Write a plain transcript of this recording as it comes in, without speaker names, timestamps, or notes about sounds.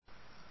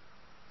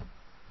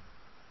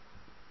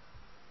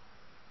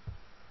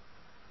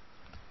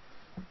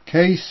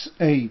Case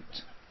 8,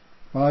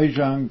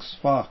 Baizhang's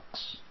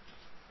Fox.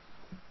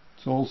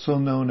 It's also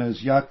known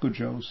as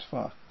Yakujo's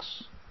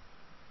Fox.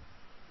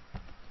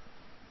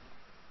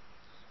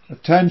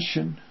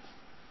 Attention!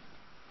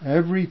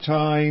 Every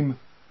time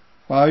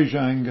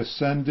Baizhang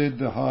ascended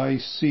the high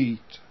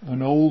seat,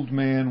 an old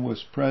man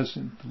was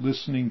present,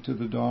 listening to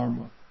the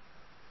Dharma.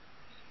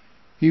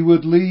 He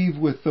would leave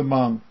with the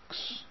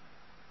monks.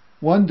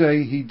 One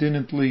day he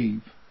didn't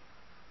leave.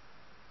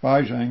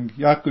 Baizhang,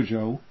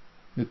 Yakujo,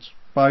 it's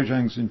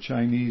Baizhang's in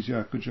Chinese,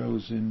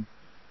 Yakujo's in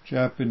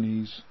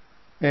Japanese,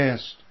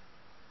 asked,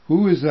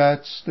 "Who is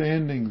that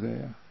standing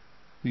there?"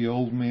 The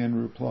old man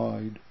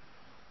replied,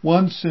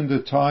 "Once in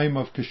the time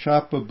of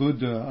Kashapa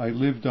Buddha, I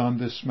lived on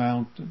this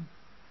mountain.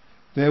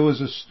 There was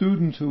a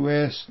student who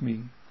asked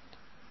me,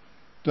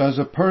 'Does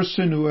a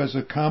person who has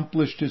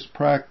accomplished his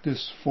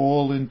practice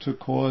fall into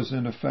cause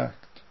and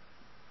effect?'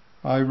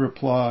 I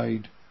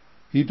replied,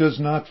 'He does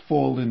not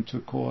fall into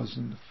cause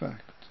and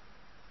effect.'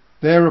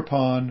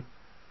 Thereupon,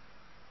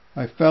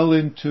 I fell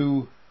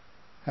into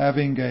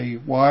having a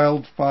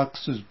wild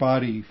fox's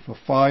body for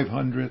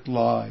 500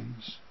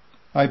 lives.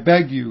 I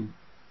beg you,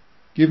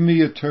 give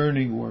me a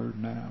turning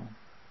word now."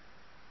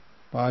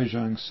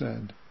 Baizhang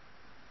said,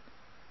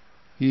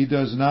 "He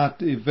does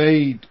not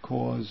evade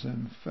cause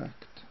and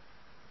effect."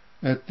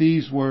 At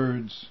these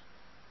words,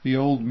 the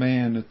old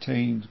man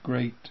attained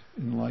great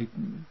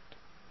enlightenment.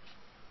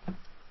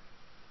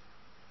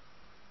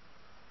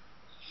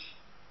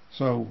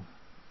 So,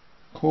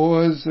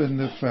 cause and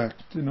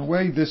effect. In a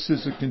way, this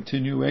is a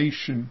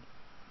continuation,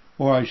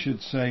 or I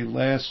should say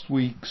last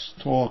week's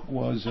talk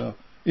was an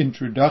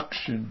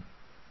introduction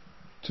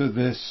to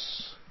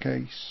this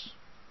case.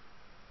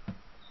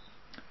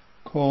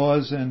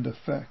 Cause and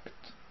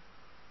effect.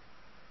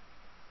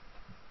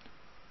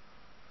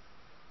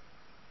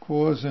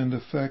 Cause and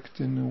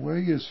effect, in a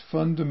way, is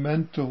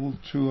fundamental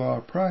to our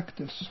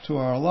practice, to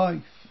our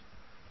life,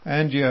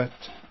 and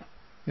yet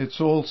it's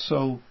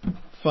also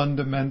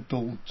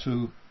fundamental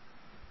to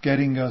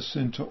getting us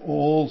into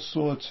all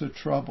sorts of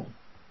trouble.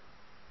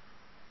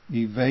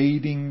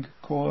 Evading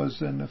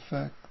cause and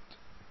effect,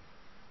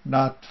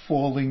 not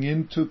falling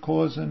into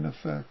cause and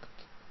effect,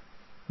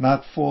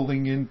 not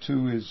falling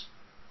into is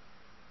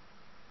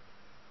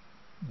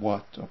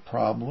what? A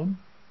problem?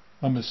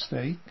 A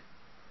mistake?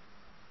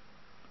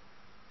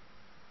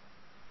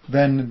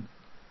 Then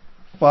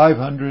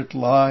 500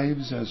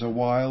 lives as a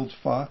wild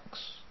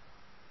fox?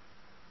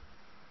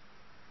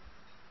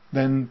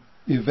 Then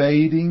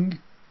evading,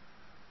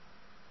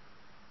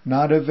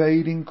 not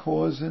evading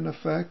cause and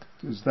effect?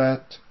 Does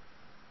that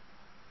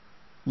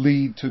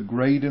lead to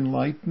great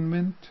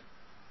enlightenment?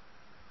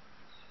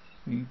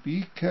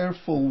 Be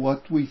careful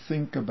what we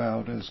think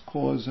about as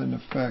cause and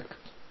effect,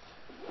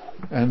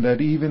 and that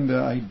even the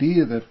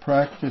idea that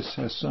practice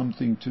has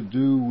something to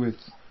do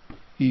with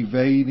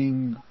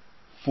evading,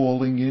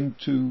 falling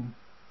into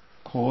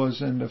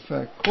cause and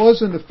effect.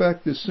 Cause and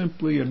effect is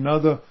simply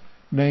another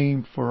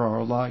name for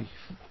our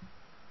life.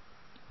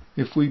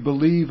 If we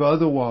believe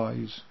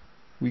otherwise,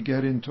 we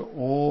get into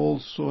all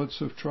sorts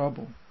of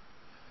trouble.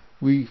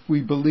 We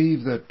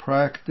believe that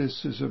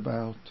practice is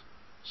about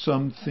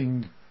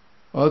something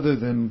other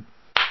than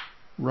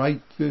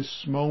right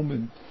this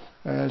moment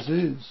as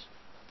is.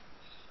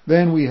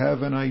 Then we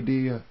have an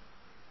idea.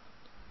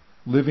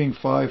 Living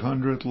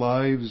 500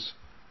 lives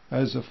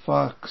as a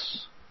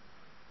fox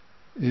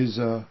is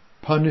a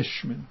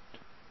punishment,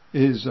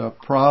 is a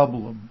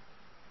problem.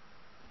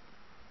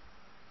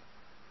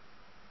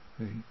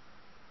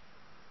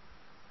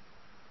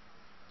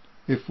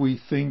 If we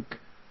think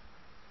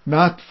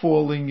not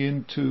falling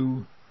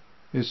into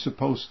is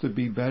supposed to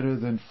be better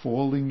than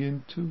falling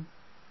into,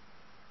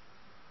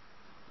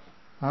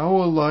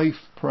 our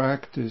life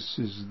practice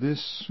is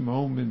this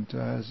moment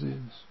as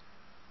is.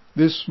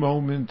 This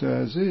moment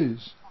as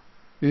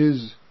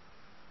is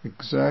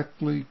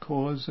exactly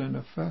cause and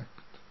effect.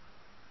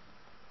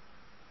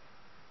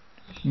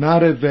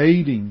 Not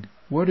evading,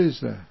 what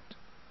is that?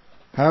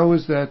 How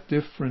is that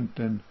different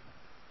than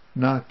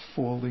not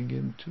falling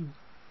into?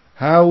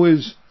 How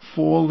is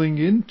falling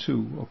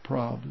into a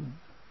problem?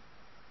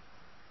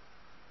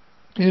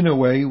 In a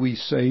way, we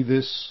say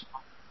this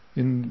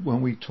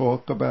when we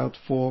talk about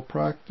 4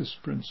 practice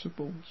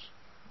principles.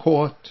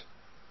 Caught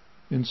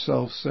in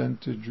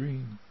self-centered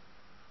dream.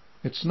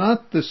 It's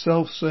not the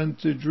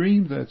self-centered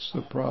dream that's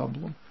the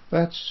problem.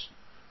 That's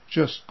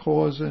just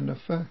cause and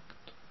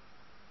effect.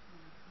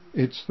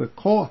 It's the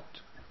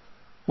caught.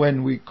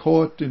 When we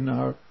caught in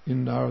our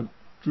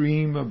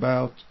dream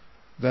about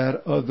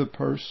that other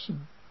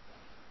person,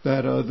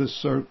 that other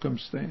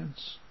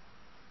circumstance.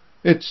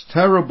 It's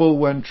terrible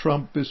when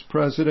Trump is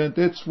president.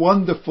 It's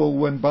wonderful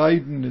when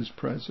Biden is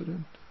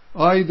president.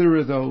 Either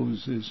of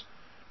those is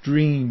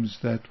dreams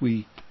that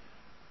we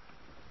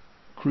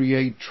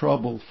create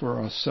trouble for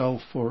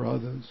ourselves or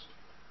others.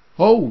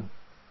 Oh,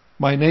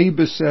 my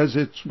neighbor says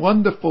it's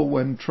wonderful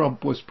when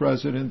Trump was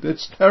president.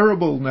 It's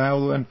terrible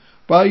now when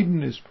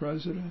Biden is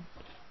president.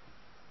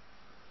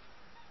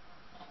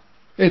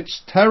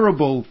 It's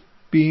terrible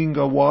being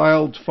a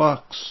wild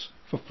fox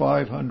for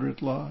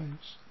 500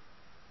 lives.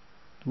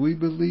 Do we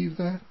believe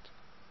that?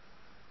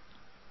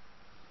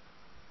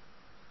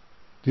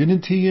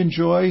 Didn't he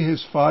enjoy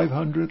his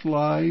 500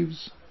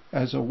 lives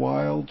as a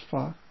wild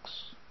fox?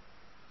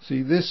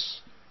 See,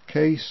 this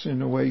case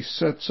in a way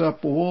sets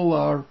up all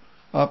our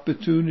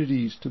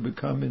opportunities to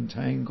become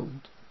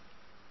entangled.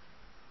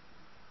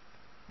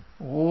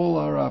 All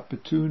our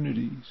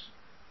opportunities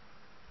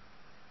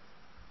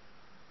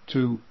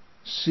to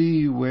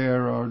see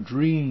where our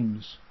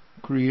dreams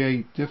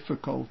create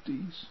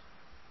difficulties.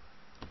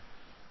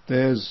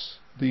 There's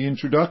the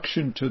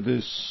introduction to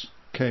this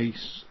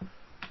case,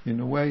 in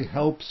a way,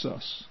 helps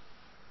us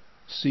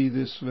see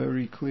this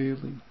very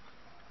clearly.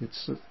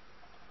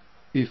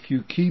 If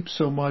you keep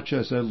so much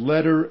as a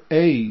letter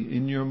A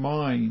in your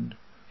mind,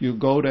 you'll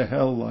go to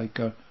hell like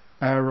an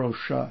arrow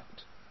shot.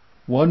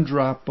 One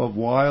drop of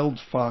wild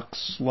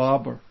fox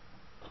slobber,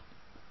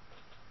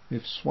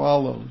 if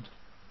swallowed,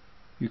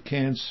 you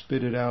can't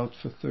spit it out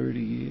for 30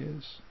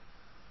 years.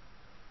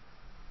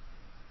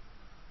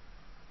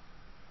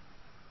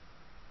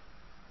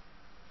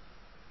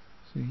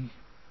 See?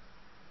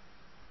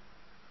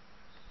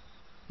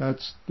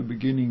 That's the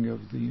beginning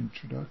of the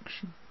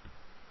introduction.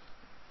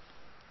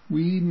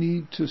 We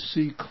need to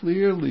see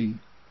clearly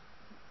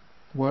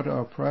what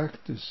our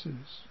practice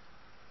is.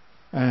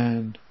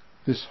 And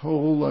this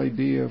whole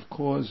idea of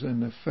cause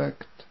and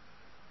effect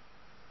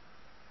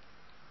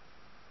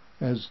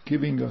as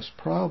giving us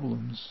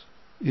problems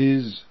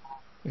is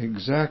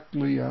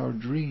exactly our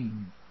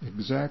dream,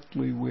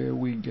 exactly where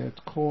we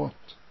get caught.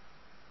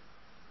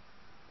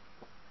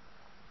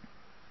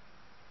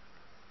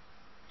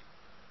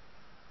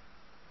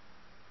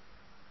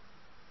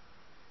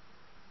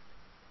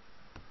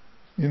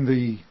 In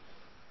the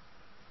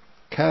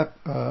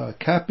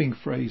capping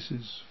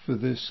phrases for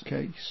this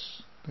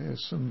case,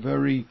 there's some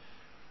very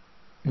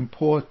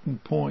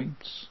important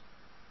points.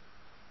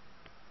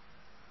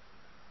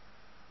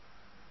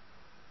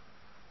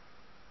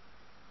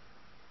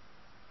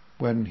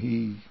 When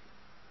he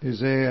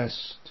is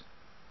asked,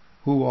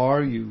 "Who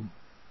are you?"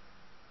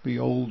 the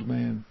old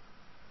man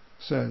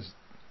says,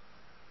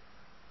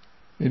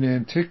 in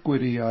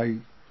antiquity,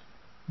 in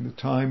the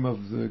time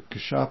of the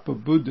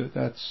Kashapa Buddha,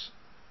 that's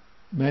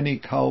many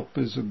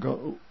kalpas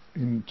ago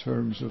in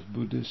terms of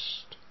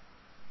Buddhist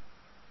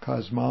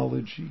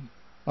cosmology,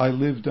 I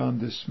lived on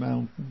this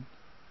mountain.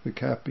 The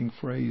capping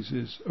phrase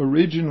is,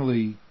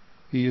 originally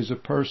he is a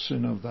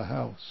person of the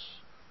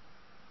house.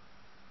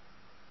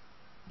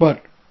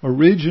 But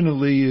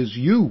originally is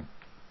you.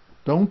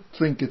 Don't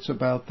think it's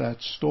about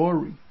that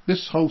story.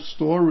 This whole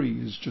story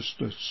is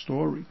just a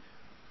story.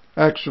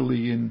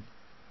 Actually, in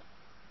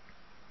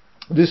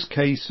this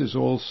case is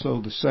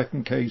also the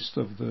second case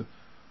of the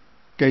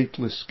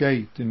gateless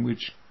gate, in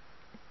which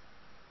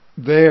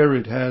there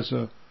it has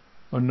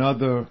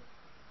another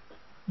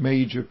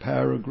major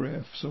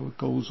paragraph, so it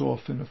goes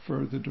off in a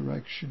further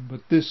direction.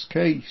 But this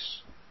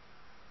case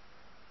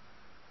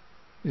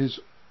is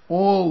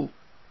all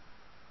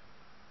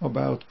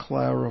about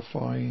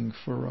clarifying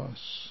for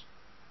us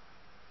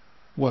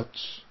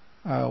what's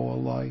our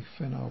life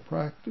and our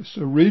practice.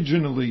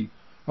 Originally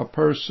a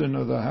person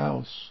of the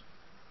house,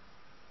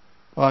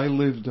 I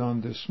lived on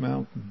this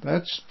mountain.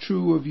 That's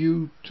true of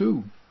you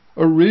too.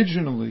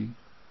 Originally,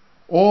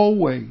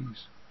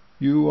 always,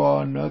 you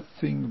are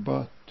nothing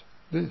but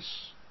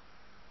this.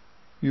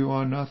 You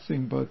are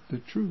nothing but the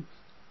truth.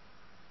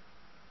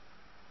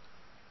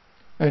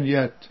 And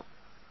yet,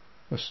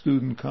 a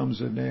student comes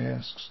and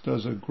asks,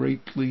 does a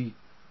greatly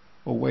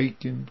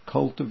awakened,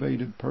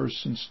 cultivated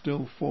person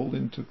still fall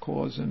into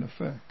cause and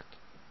effect?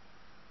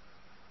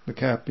 The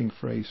capping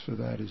phrase for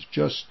that is,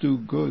 just do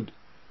good.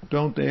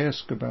 Don't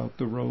ask about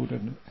the road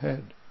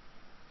ahead.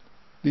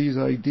 These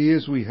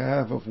ideas we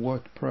have of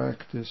what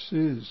practice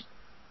is,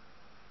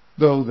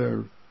 though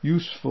they're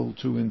useful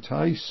to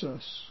entice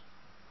us,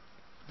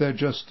 they're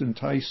just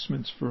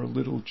enticements for a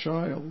little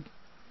child.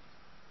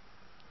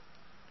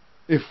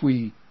 If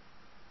we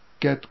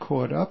get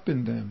caught up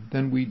in them,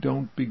 then we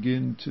don't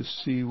begin to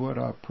see what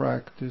our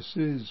practice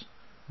is,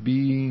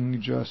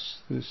 being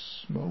just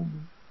this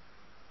moment.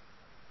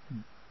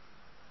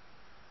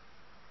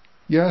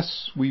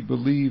 Yes, we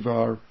believe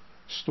our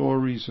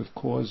stories of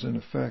cause and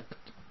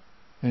effect,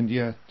 and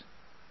yet,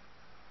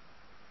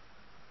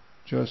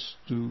 just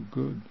do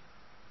good.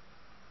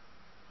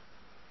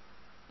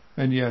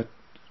 And yet,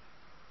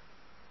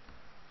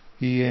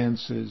 he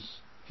answers,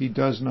 he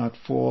does not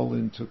fall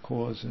into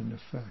cause and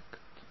effect.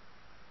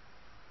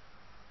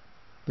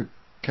 The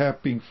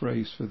capping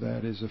phrase for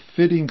that is, a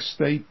fitting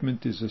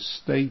statement is a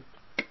stake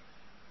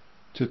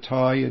to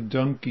tie a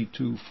donkey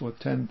to for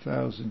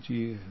 10,000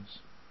 years.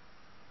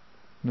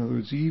 In other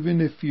words,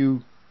 even if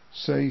you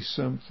say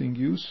something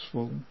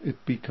useful,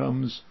 it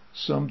becomes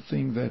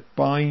something that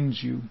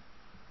binds you.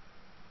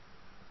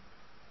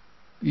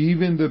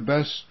 Even the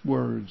best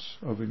words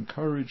of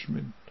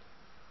encouragement,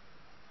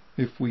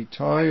 if we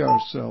tie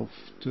ourselves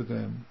to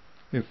them,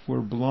 if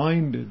we're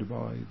blinded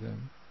by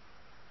them,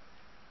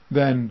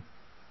 then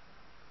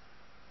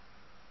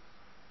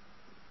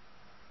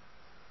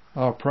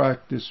our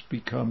practice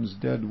becomes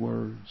dead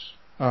words.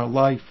 Our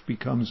life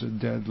becomes a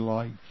dead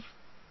life.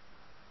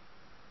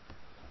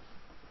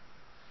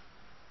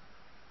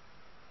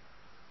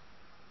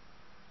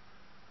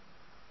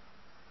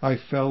 I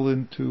fell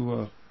into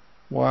a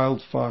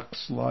wild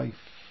fox life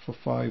for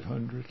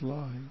 500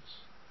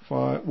 lives.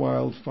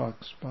 Wild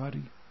fox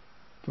body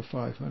for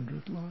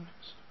 500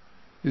 lives.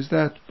 Is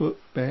that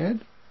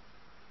bad?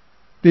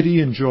 Did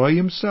he enjoy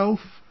himself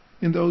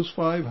in those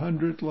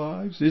 500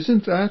 lives?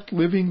 Isn't that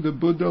living the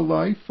Buddha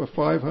life for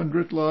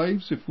 500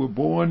 lives? If we're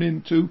born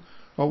into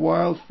a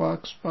wild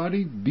fox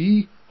body,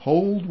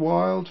 behold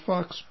wild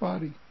fox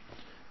body.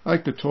 I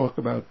could talk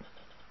about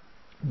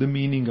the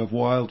meaning of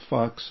wild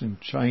fox in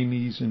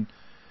Chinese and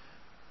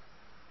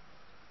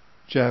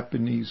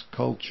Japanese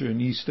culture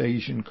and East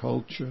Asian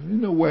culture.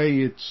 In a way,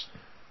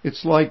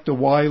 it's like the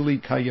wily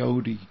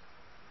coyote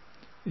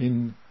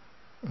in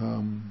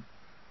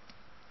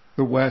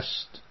the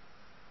West.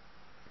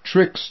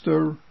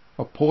 Trickster,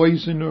 a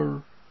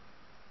poisoner,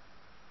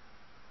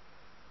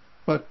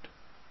 but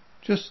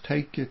just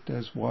take it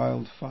as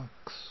wild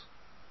fox.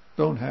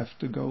 Don't have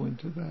to go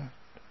into that.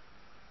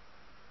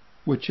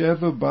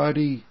 Whichever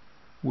body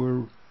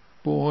we're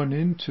born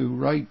into,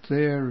 right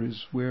there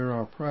is where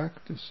our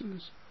practice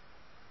is.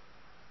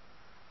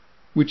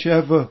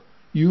 Whichever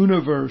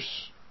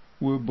universe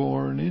we're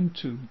born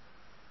into,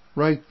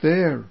 right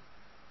there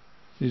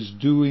is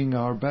doing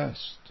our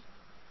best.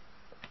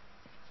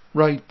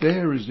 Right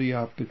there is the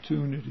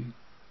opportunity.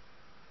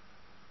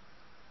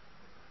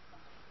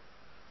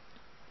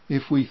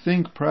 If we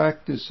think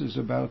practice is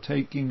about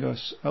taking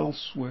us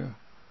elsewhere,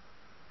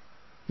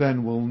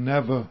 then we'll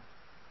never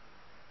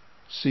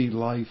see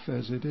life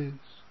as it is.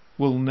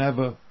 We'll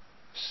never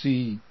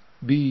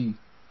be.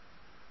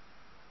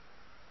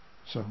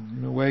 So,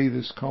 in a way,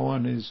 this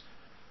koan is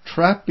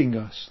trapping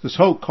us. This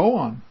whole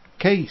koan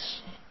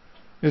case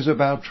is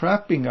about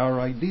trapping our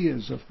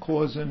ideas of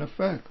cause and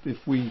effect.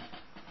 If we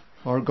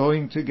are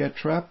going to get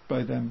trapped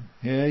by them,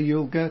 here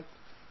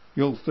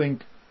you'll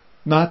think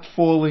not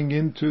falling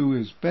into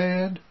is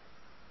bad.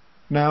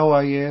 Now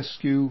I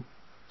ask you,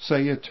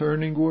 say a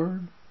turning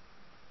word.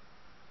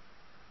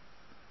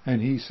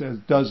 And he says,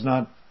 does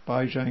not,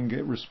 Baizhang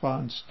get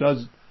response,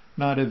 does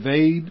not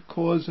evade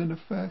cause and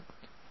effect.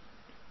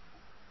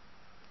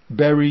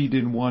 Buried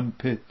in one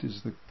pit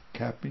is the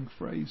capping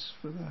phrase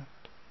for that.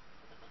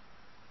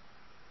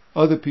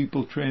 Other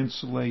people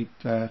translate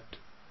that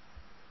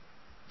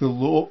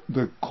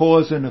the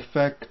cause and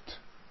effect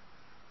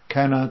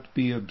cannot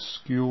be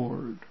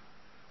obscured.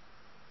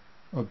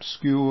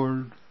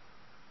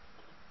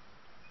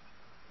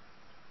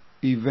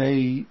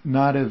 Evade,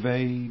 not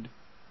evade.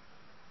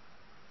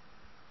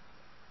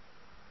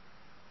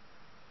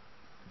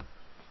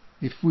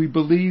 If we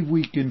believe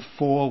we can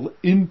fall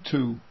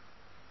into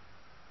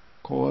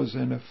cause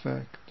and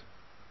effect,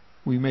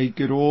 we make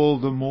it all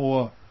the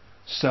more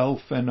self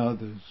and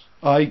others.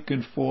 I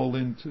can fall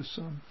into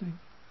something.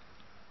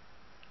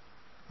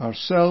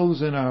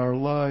 Ourselves and our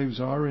lives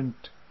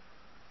aren't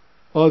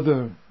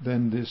other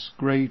than this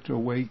great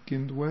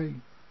awakened way.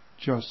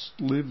 Just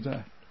live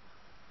that.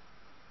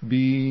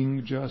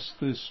 Being just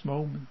this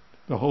moment,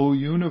 the whole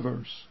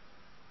universe.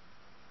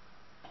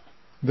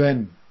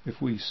 Then,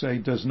 if we say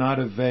does not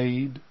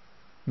evade,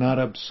 not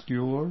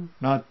obscure,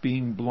 not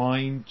being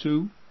blind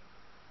to,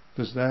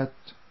 does that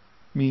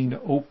mean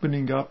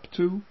opening up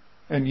to,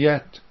 and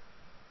yet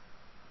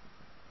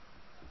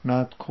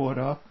not caught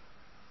up,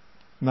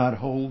 not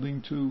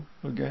holding to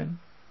again?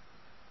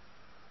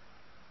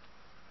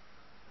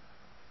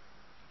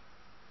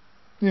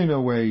 In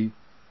a way,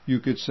 you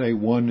could say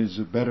one is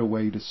a better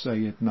way to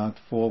say it, not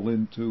fall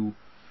into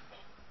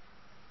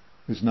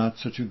is not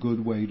such a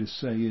good way to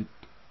say it.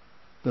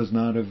 Does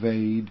not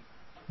evade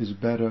is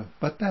better,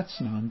 but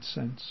that's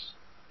nonsense.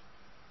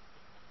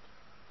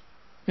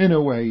 In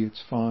a way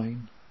it's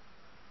fine.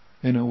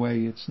 In a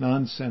way it's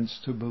nonsense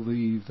to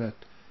believe that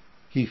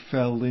he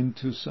fell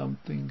into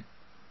something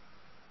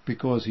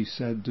because he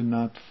said do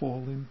not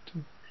fall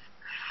into.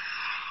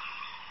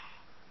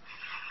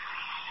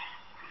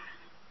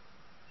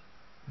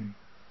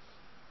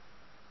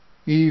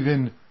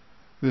 Even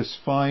this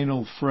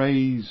final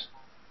phrase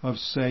of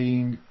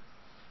saying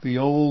the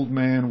old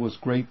man was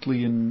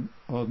greatly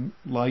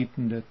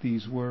enlightened at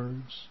these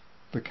words,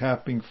 the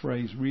capping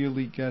phrase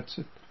really gets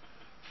it.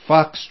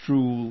 Fox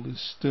drool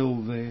is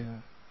still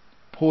there.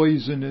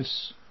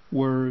 Poisonous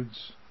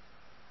words.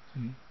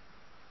 See?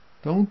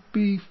 Don't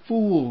be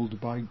fooled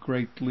by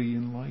greatly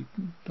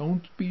enlightened.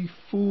 Don't be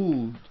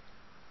fooled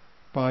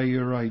by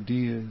your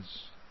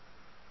ideas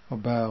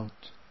about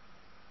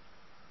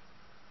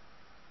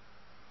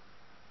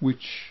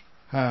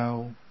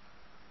how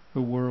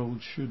the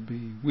world should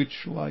be,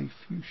 which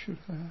life you should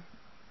have.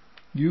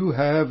 You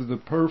have the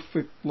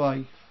perfect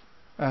life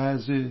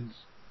as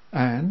is,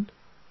 and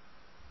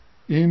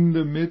in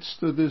the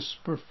midst of this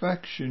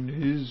perfection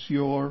is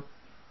your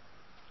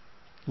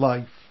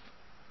life,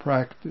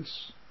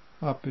 practice,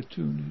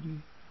 opportunity,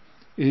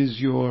 is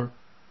your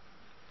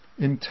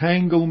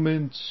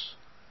entanglements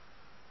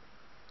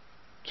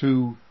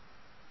to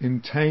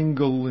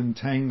entangling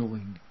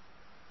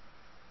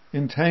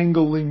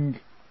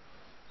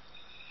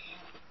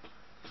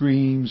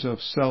dreams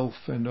of self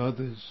and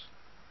others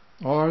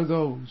are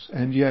those,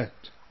 and yet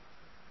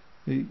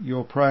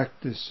your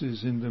practice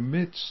is in the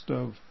midst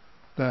of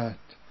that,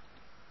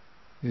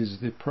 is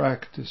the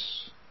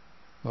practice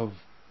of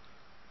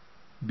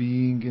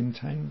being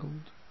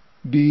entangled,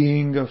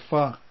 being a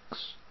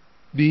fox,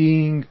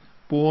 being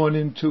born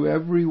into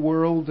every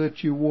world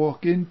that you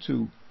walk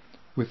into,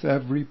 with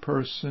every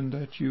person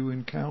that you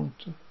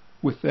encounter,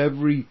 with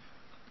every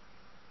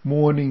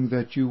morning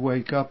that you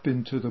wake up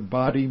into the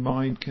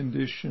body-mind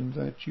condition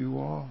that you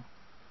are.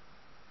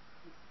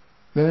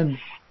 Then,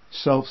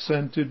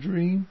 self-centered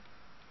dream,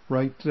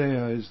 right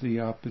there is the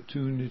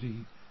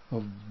opportunity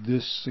of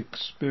this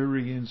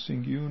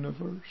experiencing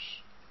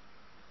universe,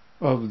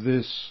 of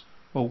this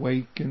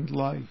awakened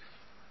life.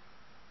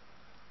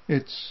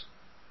 It's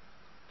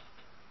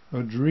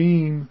a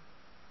dream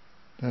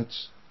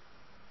that's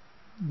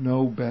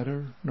no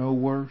better, no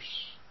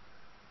worse,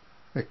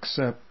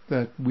 except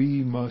that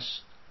we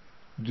must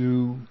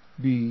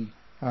be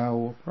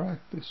our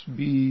practice,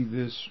 be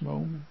this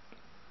moment,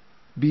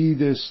 be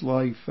this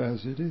life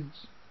as it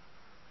is.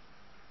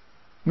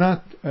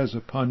 Not as a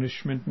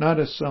punishment, not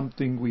as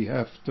something we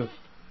have to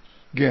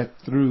get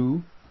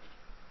through.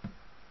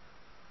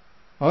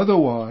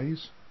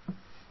 Otherwise,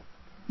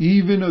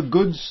 even a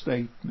good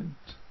statement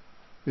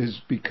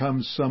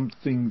becomes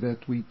something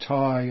that we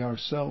tie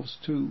ourselves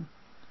to,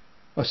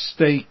 a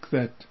stake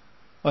that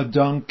a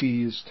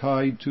donkey is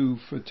tied to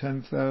for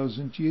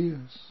 10,000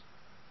 years,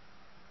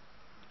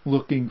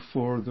 looking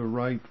for the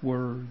right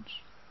words.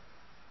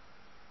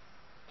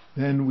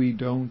 Then we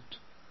don't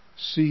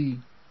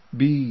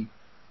be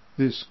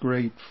this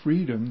great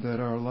freedom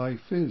that our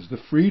life is, the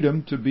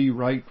freedom to be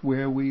right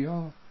where we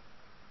are.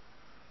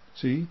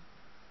 See,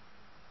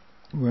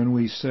 when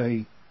we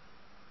say,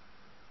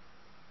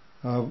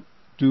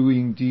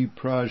 doing deep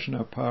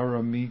prajna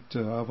paramita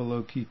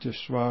avalokita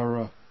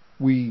svara,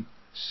 we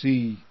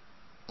see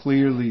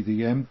clearly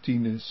the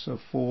emptiness of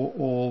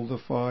all the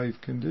 5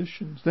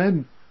 conditions.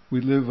 Then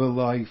we live a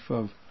life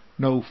of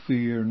no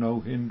fear, no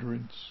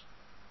hindrance.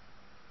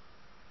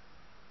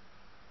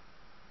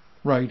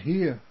 Right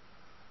here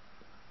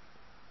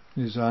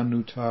is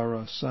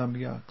Anuttara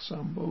Samyak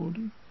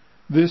Sambodhi,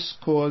 this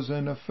cause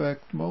and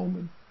effect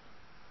moment.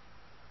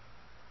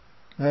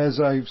 As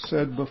I've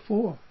said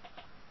before,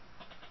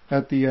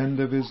 at the end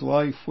of his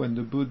life, when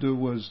the Buddha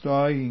was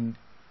dying,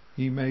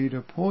 he made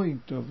a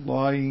point of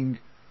lying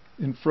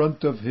in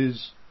front of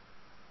his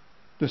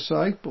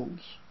disciples.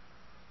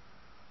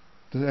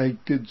 They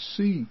could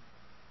see,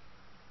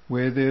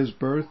 where there's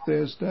birth,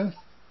 there's death.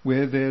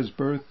 Where there's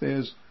birth,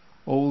 there's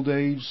old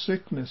age,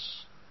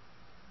 sickness.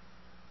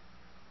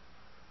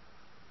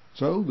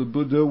 So the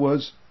Buddha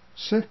was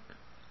sick,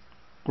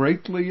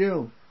 greatly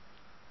ill.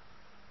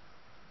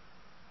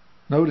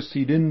 Notice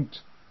he didn't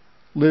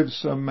live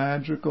some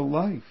magical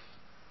life.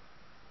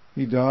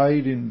 He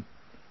died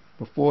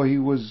before he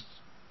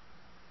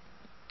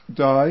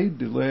died,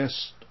 the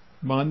last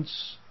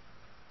months,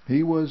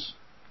 he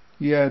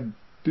had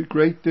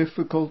great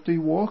difficulty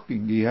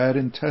walking. He had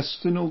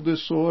intestinal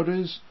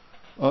disorders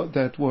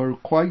that were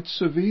quite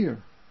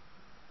severe.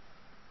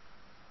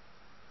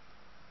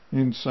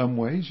 In some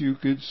ways you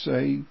could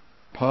say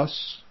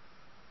pus,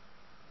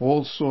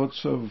 all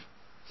sorts of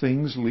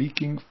things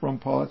leaking from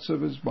parts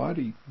of his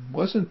body. It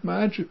wasn't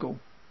magical.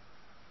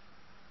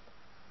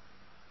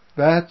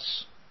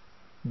 That's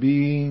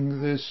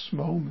being this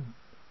moment.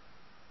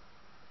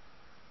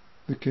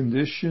 The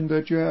condition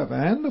that you have.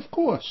 And of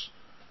course,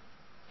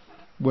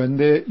 when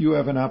you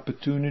have an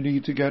opportunity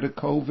to get a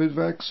COVID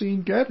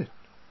vaccine, get it.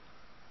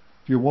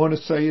 If you want to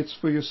say it's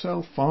for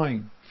yourself,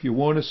 fine. If you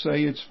want to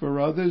say it's for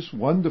others,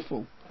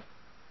 wonderful.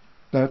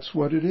 That's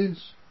what it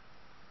is.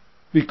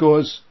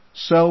 Because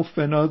self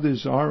and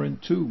others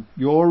aren't two.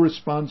 Your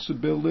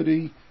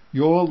responsibility,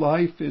 your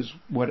life is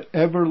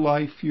whatever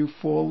life you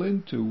fall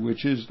into,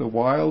 which is the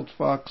wild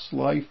fox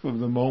life of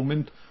the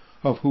moment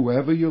of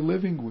whoever you're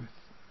living with.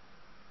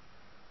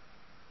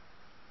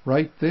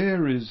 Right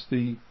there is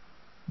the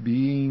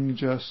being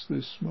just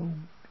this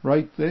moment.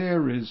 Right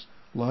there is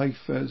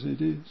life as it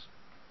is.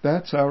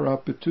 That's our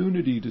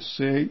opportunity to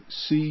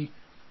see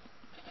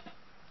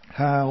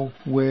how,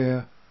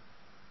 where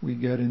we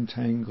get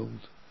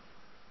entangled.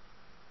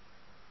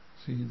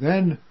 See,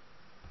 then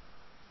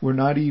we're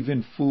not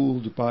even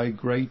fooled by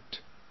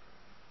great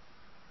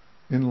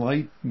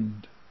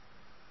enlightened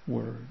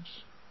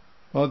words.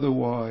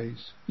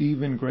 Otherwise,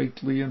 even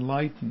greatly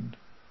enlightened,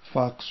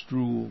 fox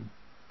drool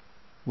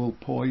will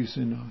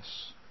poison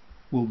us,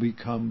 will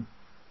become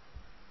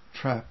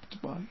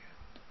trapped by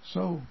it.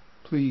 So,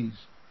 please,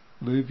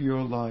 live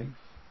your life.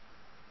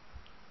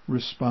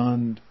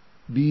 Respond.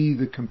 Be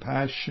the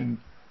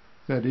compassion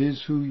that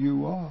is who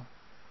you are.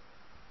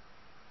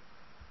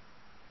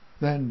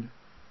 Then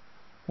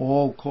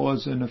all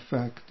cause and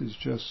effect is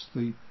just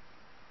the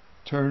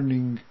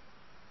turning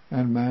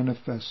and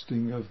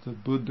manifesting of the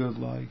Buddha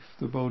life,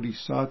 the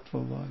Bodhisattva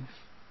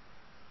life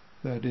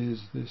that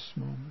is this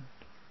moment.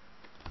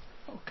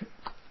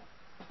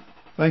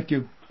 Thank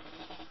you.